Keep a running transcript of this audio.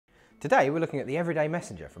Today we're looking at the everyday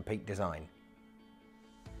messenger from Peak Design.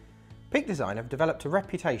 Peak Design have developed a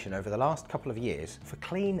reputation over the last couple of years for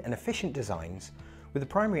clean and efficient designs with the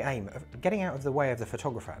primary aim of getting out of the way of the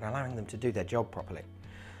photographer and allowing them to do their job properly.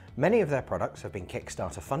 Many of their products have been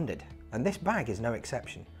Kickstarter funded, and this bag is no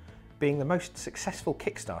exception, being the most successful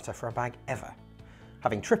Kickstarter for a bag ever.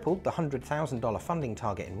 Having tripled the $100,000 funding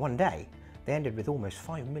target in one day, they ended with almost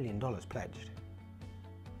 $5 million pledged.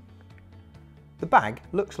 The bag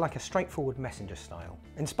looks like a straightforward messenger style,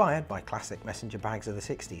 inspired by classic messenger bags of the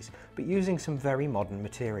 60s, but using some very modern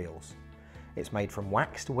materials. It's made from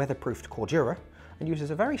waxed, weatherproofed cordura and uses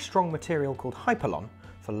a very strong material called Hypalon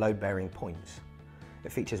for load-bearing points.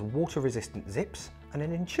 It features water-resistant zips and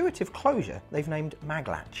an intuitive closure they've named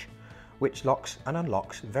Maglatch, which locks and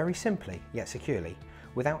unlocks very simply yet securely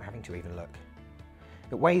without having to even look.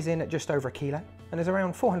 It weighs in at just over a kilo and is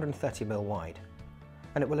around 430mm wide,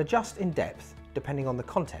 and it will adjust in depth depending on the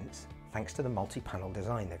contents thanks to the multi-panel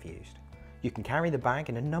design they've used. You can carry the bag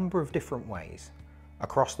in a number of different ways.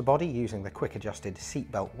 Across the body using the quick adjusted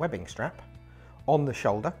seatbelt webbing strap, on the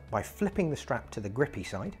shoulder by flipping the strap to the grippy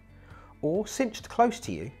side, or cinched close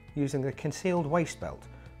to you using the concealed waist belt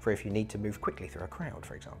for if you need to move quickly through a crowd,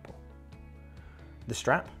 for example. The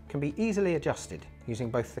strap can be easily adjusted using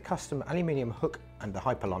both the custom aluminium hook and the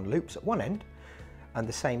Hypalon loops at one end, and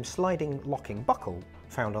the same sliding locking buckle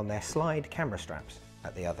found on their slide camera straps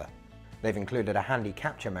at the other. They've included a handy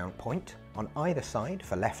capture mount point on either side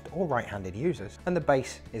for left or right-handed users, and the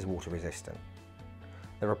base is water resistant.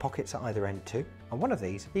 There are pockets at either end too, and one of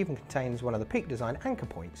these even contains one of the Peak Design anchor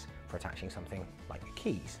points for attaching something like your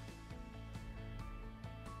keys.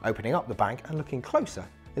 Opening up the bag and looking closer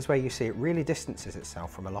is where you see it really distances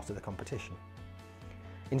itself from a lot of the competition.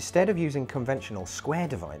 Instead of using conventional square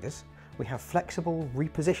dividers, we have flexible,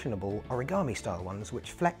 repositionable origami style ones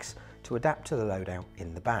which flex to adapt to the loadout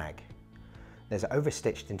in the bag. There's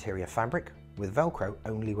overstitched interior fabric with Velcro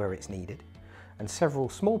only where it's needed, and several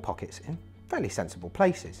small pockets in fairly sensible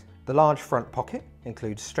places. The large front pocket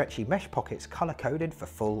includes stretchy mesh pockets colour-coded for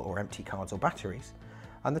full or empty cards or batteries,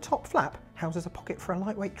 and the top flap houses a pocket for a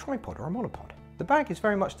lightweight tripod or a monopod. The bag is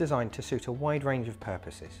very much designed to suit a wide range of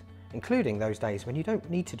purposes, including those days when you don't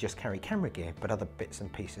need to just carry camera gear but other bits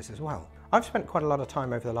and pieces as well. I've spent quite a lot of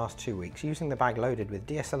time over the last 2 weeks using the bag loaded with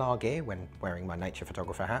DSLR gear when wearing my nature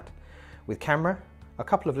photographer hat, with camera, a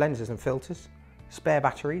couple of lenses and filters, spare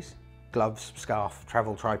batteries, gloves, scarf,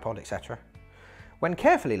 travel tripod, etc. When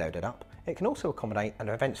carefully loaded up, it can also accommodate an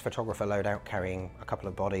events photographer loadout carrying a couple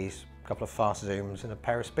of bodies, a couple of fast zooms and a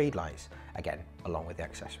pair of speed lights, again along with the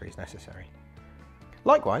accessories necessary.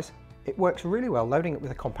 Likewise, it works really well loading it with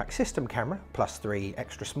a compact system camera, plus 3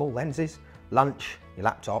 extra small lenses, lunch, your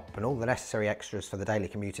laptop and all the necessary extras for the daily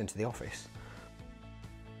commute into the office.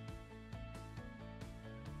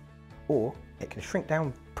 Or it can shrink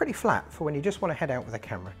down pretty flat for when you just want to head out with a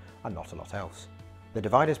camera and not a lot else. The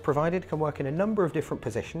dividers provided can work in a number of different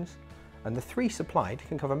positions, and the 3 supplied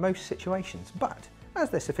can cover most situations, but as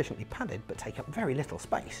they're sufficiently padded but take up very little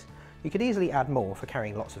space, you could easily add more for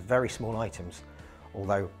carrying lots of very small items.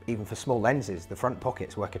 Although, even for small lenses, the front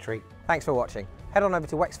pockets work a treat. Thanks for watching. Head on over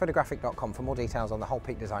to wexphotographic.com for more details on the whole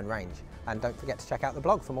Peak Design range, and don't forget to check out the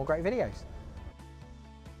blog for more great videos.